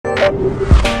Hi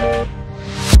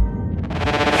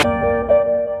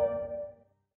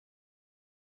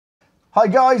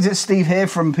guys, it's Steve here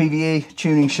from PVE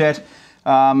Tuning Shed.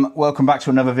 Welcome back to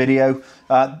another video.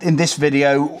 In this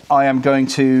video, I am going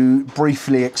to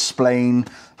briefly explain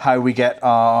how we get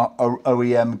our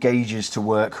OEM gauges to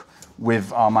work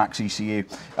with our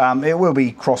MaxxECU. It will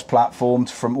be cross-platformed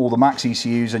from all the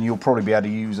MaxxECUs, and you'll probably be able to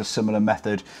use a similar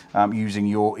method using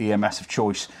your EMS of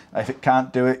choice. If it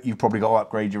can't do it, you've probably got to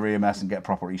upgrade your EMS and get a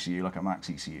proper ECU like a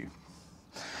MaxxECU.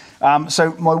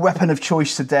 So my weapon of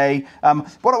choice today,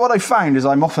 what I found is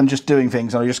I'm often just doing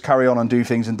things and I just carry on and do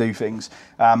things.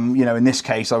 You know, in this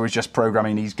case, I was just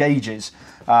programming these gauges,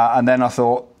 and then I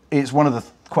thought, it's one of the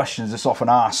questions that's often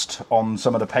asked on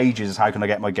some of the pages is how can I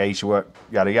get my gauge to work,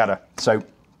 yada yada. So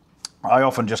I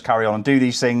often just carry on and do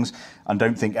these things and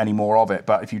don't think any more of it.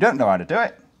 But if you don't know how to do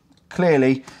it,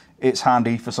 clearly it's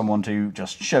handy for someone to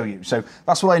just show you. So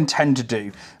that's what I intend to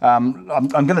do. I'm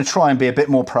going to try and be a bit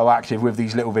more proactive with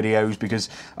these little videos because,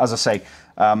 as I say,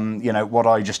 you know, what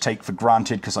I just take for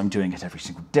granted because I'm doing it every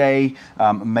single day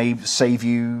may save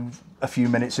you a few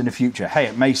minutes in the future. Hey,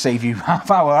 it may save you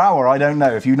half hour, I don't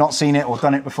know. If you've not seen it or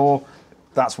done it before,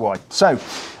 that's why. So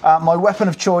my weapon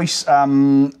of choice,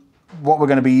 what we're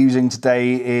going to be using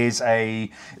today is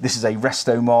this is a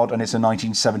resto mod, and it's a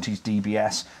 1970s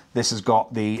DBS. This has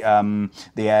got the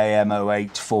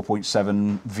AM08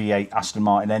 4.7 V8 Aston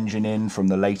Martin engine in from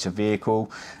the later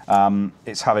vehicle.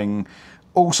 It's having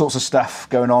all sorts of stuff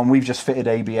going on. We've just fitted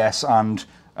ABS, and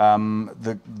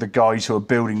the guys who are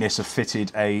building this have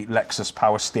fitted a Lexus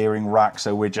power steering rack,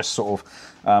 so we're just sort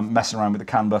of messing around with the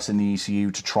CAN bus in the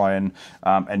ECU to try and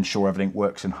ensure everything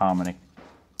works in harmony.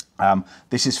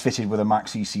 This is fitted with a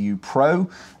MaxxECU Pro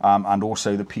and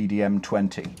also the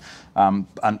PDM20.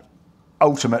 And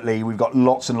ultimately, we've got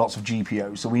lots and lots of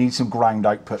GPOs, so we need some ground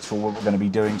outputs for what we're going to be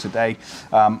doing today.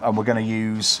 And we're going to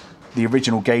use the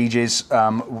original gauges.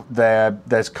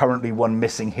 There's currently one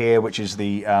missing here, which is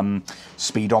the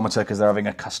speedometer, because they're having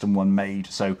a custom one made.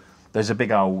 So there's a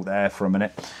big owl there for a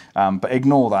minute, but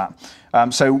ignore that.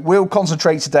 So we'll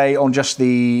concentrate today on just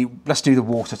let's do the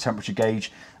water temperature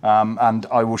gauge, and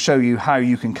I will show you how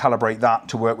you can calibrate that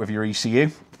to work with your ECU.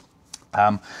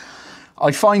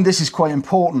 I find this is quite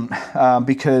important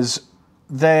because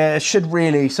there should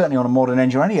really, certainly on a modern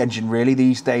engine, or any engine really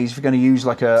these days, if you're going to use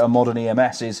like a modern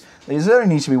EMS, there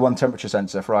only needs to be one temperature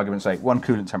sensor, for argument's sake, one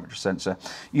coolant temperature sensor.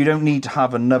 You don't need to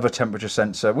have another temperature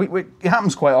sensor. It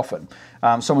happens quite often.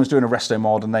 Someone's doing a resto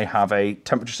mod and they have a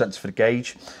temperature sensor for the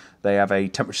gauge, they have a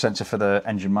temperature sensor for the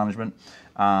engine management,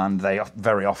 and they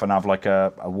very often have like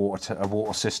a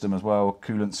water system as well,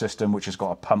 coolant system, which has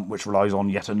got a pump which relies on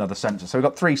yet another sensor. So we've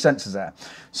got three sensors there.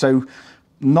 So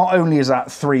not only is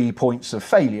that 3 points of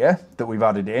failure that we've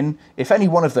added in, if any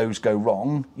one of those go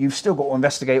wrong, you've still got to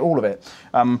investigate all of it.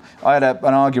 I had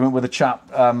an argument with a chap,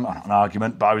 not an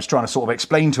argument, but I was trying to sort of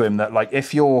explain to him that, like,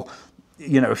 if your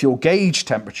gauge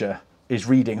temperature is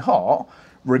reading hot,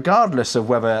 regardless of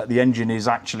whether the engine is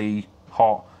actually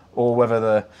hot or whether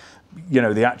the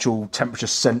actual temperature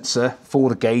sensor for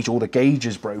the gauge or the gauge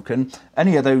is broken,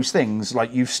 any of those things,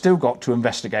 like, you've still got to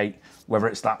investigate whether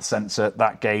it's that sensor,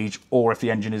 that gauge, or if the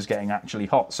engine is getting actually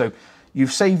hot. So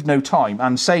you've saved no time.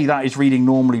 And say that is reading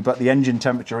normally, but the engine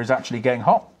temperature is actually getting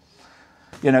hot.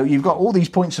 You know, you've got all these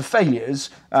points of failures,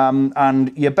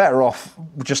 and you're better off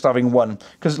just having one.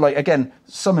 Because, like, again,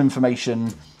 some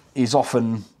information is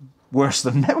often worse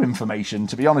than no information,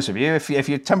 to be honest with you. If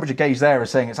your temperature gauge there is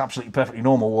saying it's absolutely perfectly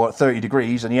normal or at 30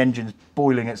 degrees and the engine's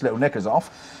boiling its little knickers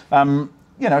off,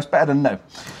 you know, it's better than no.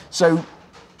 So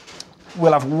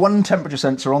we'll have one temperature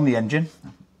sensor on the engine,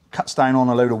 cuts down on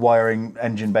a load of wiring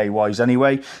engine bay wise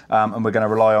anyway, and we're going to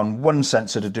rely on one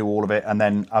sensor to do all of it. And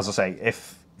then, as I say,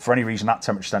 if for any reason that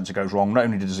temperature sensor goes wrong, not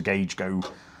only does the gauge go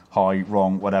high,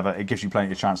 wrong, whatever, it gives you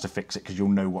plenty of chance to fix it because you'll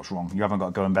know what's wrong. You haven't got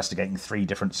to go investigating three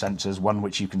different sensors, one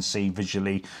which you can see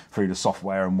visually through the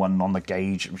software and one on the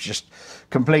gauge, which is just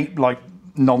complete, like,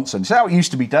 nonsense. How it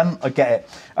used to be done, I get it,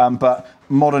 but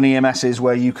modern EMSs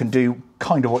where you can do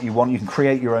kind of what you want, you can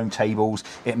create your own tables,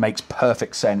 it makes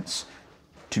perfect sense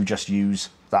to just use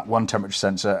that one temperature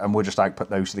sensor, and we'll just output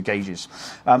those to the gauges.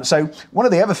 So one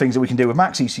of the other things that we can do with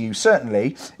MaxxECU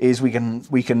certainly is we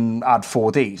can add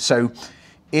 4D. So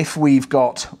if we've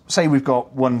got, say we've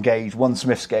got one gauge, one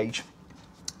Smith's gauge,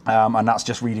 and that's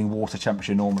just reading water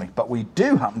temperature normally, but we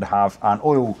do happen to have an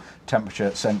oil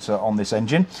temperature sensor on this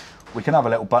engine, we can have a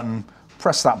little button,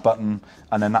 press that button,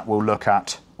 and then that will look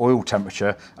at oil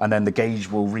temperature, and then the gauge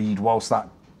will read whilst that,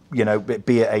 you know,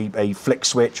 be it a flick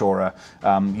switch or a,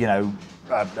 you know,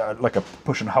 like a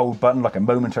push and hold button, like a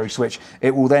momentary switch.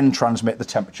 It will then transmit the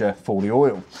temperature for the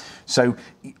oil. So,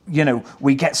 you know,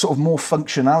 we get sort of more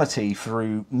functionality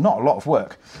through not a lot of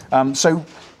work. So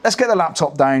let's get the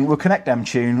laptop down, we'll connect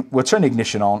MTune, we'll turn the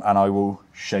ignition on, and I will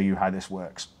show you how this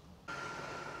works.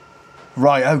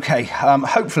 Right, okay,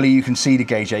 hopefully you can see the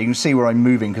gauge there. You can see where I'm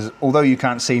moving, because although you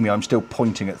can't see me, I'm still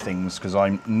pointing at things, because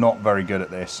I'm not very good at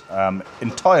this.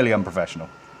 Entirely unprofessional.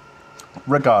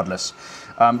 Regardless,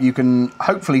 you can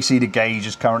hopefully see the gauge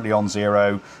is currently on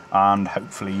 0, and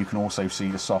hopefully you can also see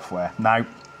the software. Now,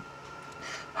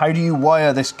 how do you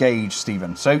wire this gauge,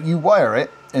 Stephen? So you wire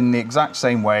it in the exact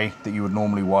same way that you would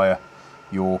normally wire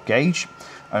your gauge,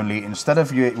 only instead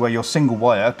of where your single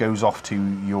wire goes off to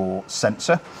your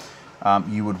sensor,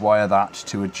 you would wire that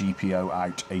to a GPO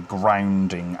out, a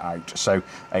grounding out, so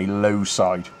a low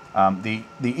side. The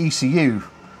ECU,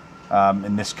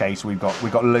 in this case, we've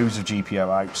got loads of GPO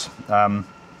outs.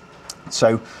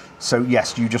 So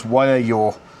yes, you just wire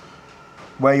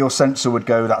where your sensor would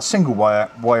go, that single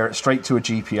wire it straight to a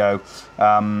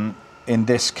GPO. In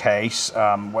this case,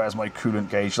 where's my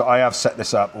coolant gauge? I have set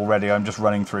this up already. I'm just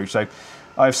running through. So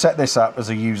I've set this up as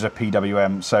a user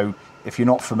PWM. So if you're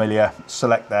not familiar,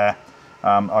 select there.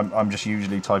 I'm just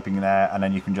usually typing there, and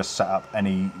then you can just set up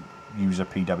any user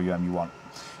PWM you want.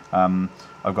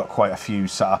 I've got quite a few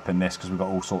set up in this because we've got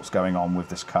all sorts going on with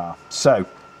this car. So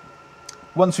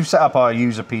once we've set up our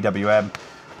user PWM,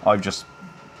 I've just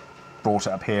brought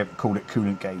it up here, called it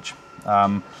coolant gauge.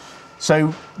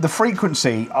 So the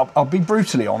frequency, I'll be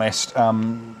brutally honest,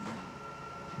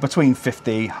 between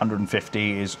 50,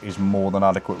 150 is more than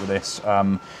adequate with this.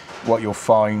 What you'll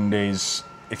find is,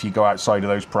 if you go outside of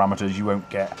those parameters, you won't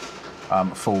get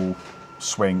full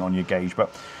swing on your gauge.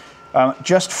 But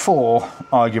just for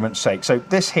argument's sake, so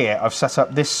this here, I've set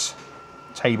up this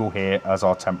table here as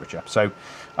our temperature. So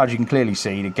as you can clearly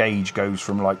see, the gauge goes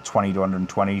from like 20 to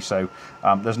 120. So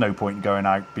there's no point going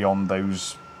out beyond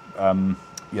those,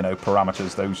 you know,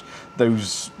 parameters,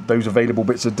 those available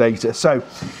bits of data. So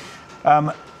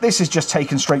this is just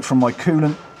taken straight from my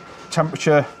coolant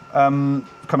temperature,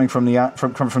 coming from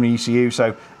the ECU,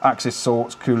 so axis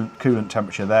sorts, coolant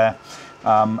temperature there,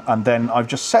 and then I've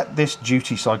just set this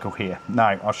duty cycle here.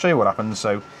 Now I'll show you what happens.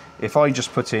 So if I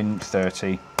just put in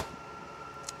 30,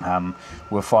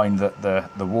 we'll find that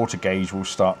the water gauge will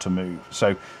start to move.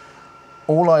 So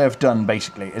all I have done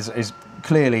basically is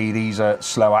clearly these are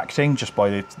slow acting just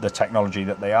by the technology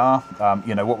that they are.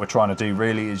 You know, what we're trying to do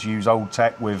really is use old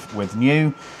tech with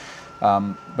new.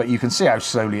 But you can see how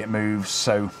slowly it moves,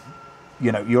 so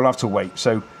you know you'll have to wait.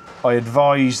 So I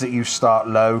advise that you start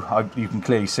low. You can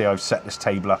clearly see I've set this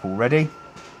table up already,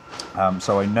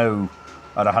 so I know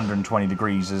at 120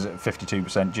 degrees is at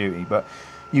 52% duty. But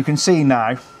you can see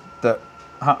now that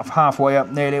halfway up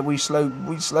nearly we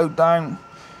slowed down.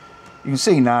 You can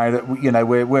see now that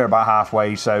we're about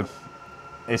halfway, so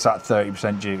it's at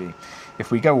 30% duty. If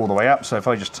we go all the way up, so if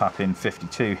I just tap in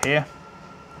 52 here.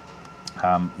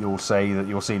 You'll see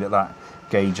that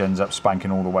gauge ends up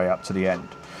spanking all the way up to the end.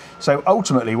 So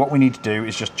ultimately what we need to do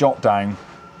is just jot down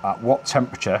at what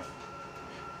temperature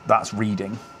that's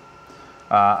reading,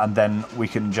 and then we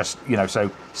can just,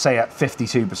 so say at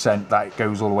 52% that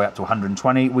goes all the way up to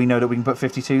 120, we know that we can put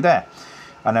 52 there,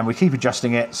 and then we keep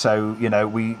adjusting it. So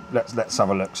let's have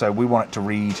a look. So we want it to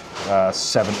read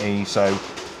 70, so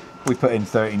we put in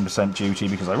 13% duty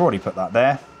because I've already put that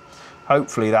there.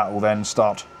 Hopefully that will then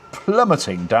start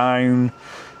plummeting down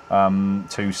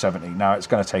to 70. Now it's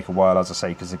going to take a while, as I say,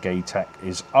 because the gauge tech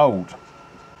is old.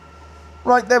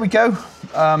 Right, there we go.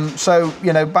 So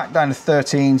back down to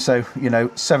 13. So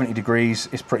 70 degrees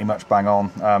is pretty much bang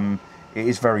on. It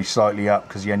is very slightly up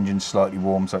because the engine's slightly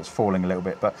warm, so it's falling a little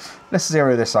bit. But let's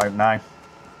zero this out now.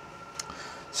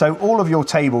 So all of your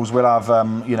tables will have,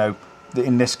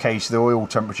 in this case, the oil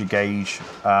temperature gauge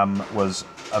was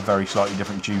a very slightly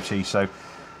different duty. So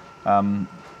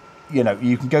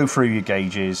you can go through your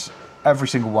gauges. Every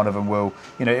single one of them will,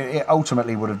 it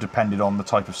ultimately would have depended on the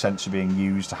type of sensor being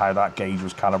used, how that gauge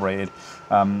was calibrated.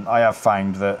 I have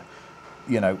found that,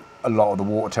 a lot of the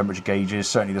water temperature gauges,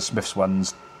 certainly the Smiths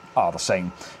ones, are the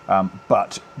same,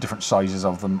 but different sizes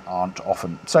of them aren't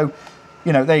often. So,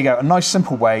 there you go, a nice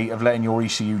simple way of letting your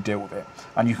ECU deal with it.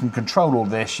 And you can control all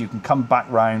this, you can come back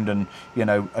round and,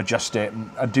 adjust it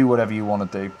and do whatever you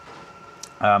want to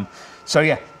do. So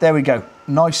yeah, there we go.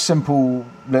 Nice, simple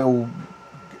little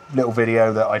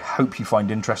video that I hope you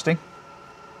find interesting.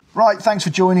 Right, thanks for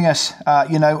joining us.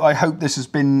 I hope this has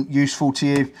been useful to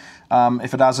you.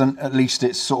 If it hasn't, at least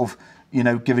it's sort of,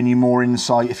 giving you more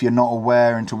insight if you're not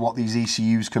aware into what these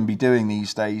ECUs can be doing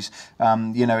these days.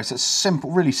 It's a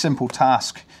simple, really simple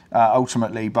task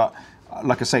ultimately, but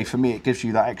like I say, for me, it gives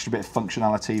you that extra bit of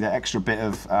functionality, that extra bit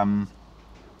of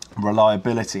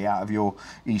reliability out of your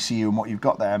ECU and what you've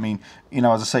got there. I mean, you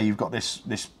know, as I say, you've got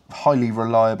this highly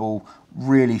reliable,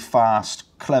 really fast,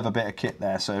 clever bit of kit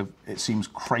there, so it seems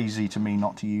crazy to me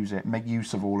not to use it. Make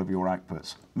use of all of your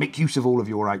outputs. Make use of all of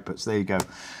your outputs. There you go.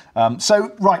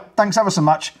 So, right, thanks ever so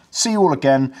much. See you all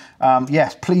again.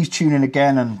 Yes, please tune in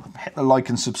again and hit the like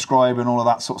and subscribe and all of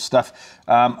that sort of stuff.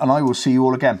 And I will see you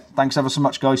all again. Thanks ever so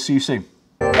much, guys. See you soon.